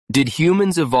Did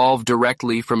humans evolve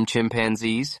directly from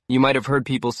chimpanzees? You might have heard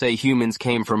people say humans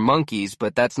came from monkeys,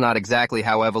 but that's not exactly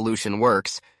how evolution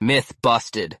works. Myth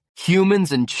busted.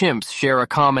 Humans and chimps share a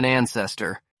common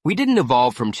ancestor. We didn't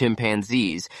evolve from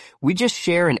chimpanzees. We just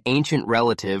share an ancient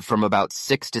relative from about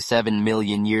 6 to 7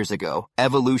 million years ago.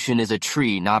 Evolution is a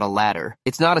tree, not a ladder.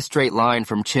 It's not a straight line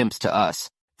from chimps to us.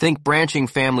 Think branching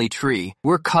family tree.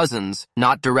 We're cousins,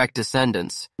 not direct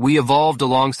descendants. We evolved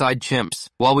alongside chimps.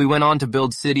 While we went on to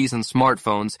build cities and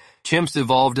smartphones, chimps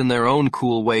evolved in their own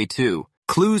cool way too.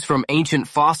 Clues from ancient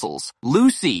fossils.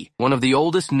 Lucy, one of the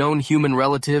oldest known human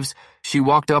relatives, she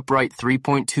walked upright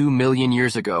 3.2 million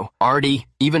years ago. Artie,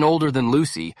 even older than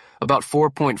Lucy, about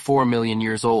 4.4 million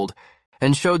years old,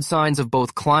 and showed signs of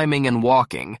both climbing and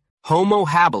walking. Homo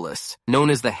habilis,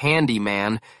 known as the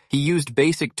handyman, he used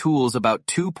basic tools about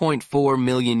 2.4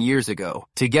 million years ago.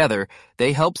 Together,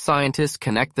 they help scientists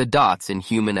connect the dots in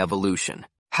human evolution.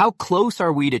 How close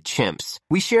are we to chimps?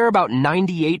 We share about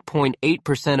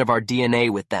 98.8% of our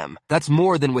DNA with them. That's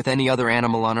more than with any other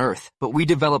animal on Earth. But we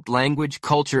developed language,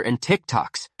 culture, and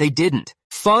TikToks. They didn't.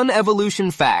 Fun evolution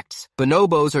facts.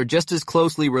 Bonobos are just as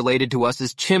closely related to us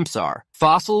as chimps are.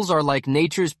 Fossils are like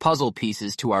nature's puzzle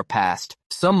pieces to our past.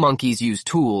 Some monkeys use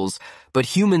tools, but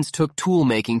humans took tool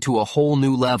making to a whole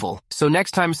new level. So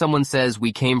next time someone says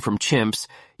we came from chimps,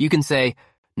 you can say,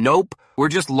 nope, we're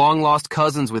just long-lost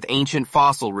cousins with ancient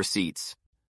fossil receipts.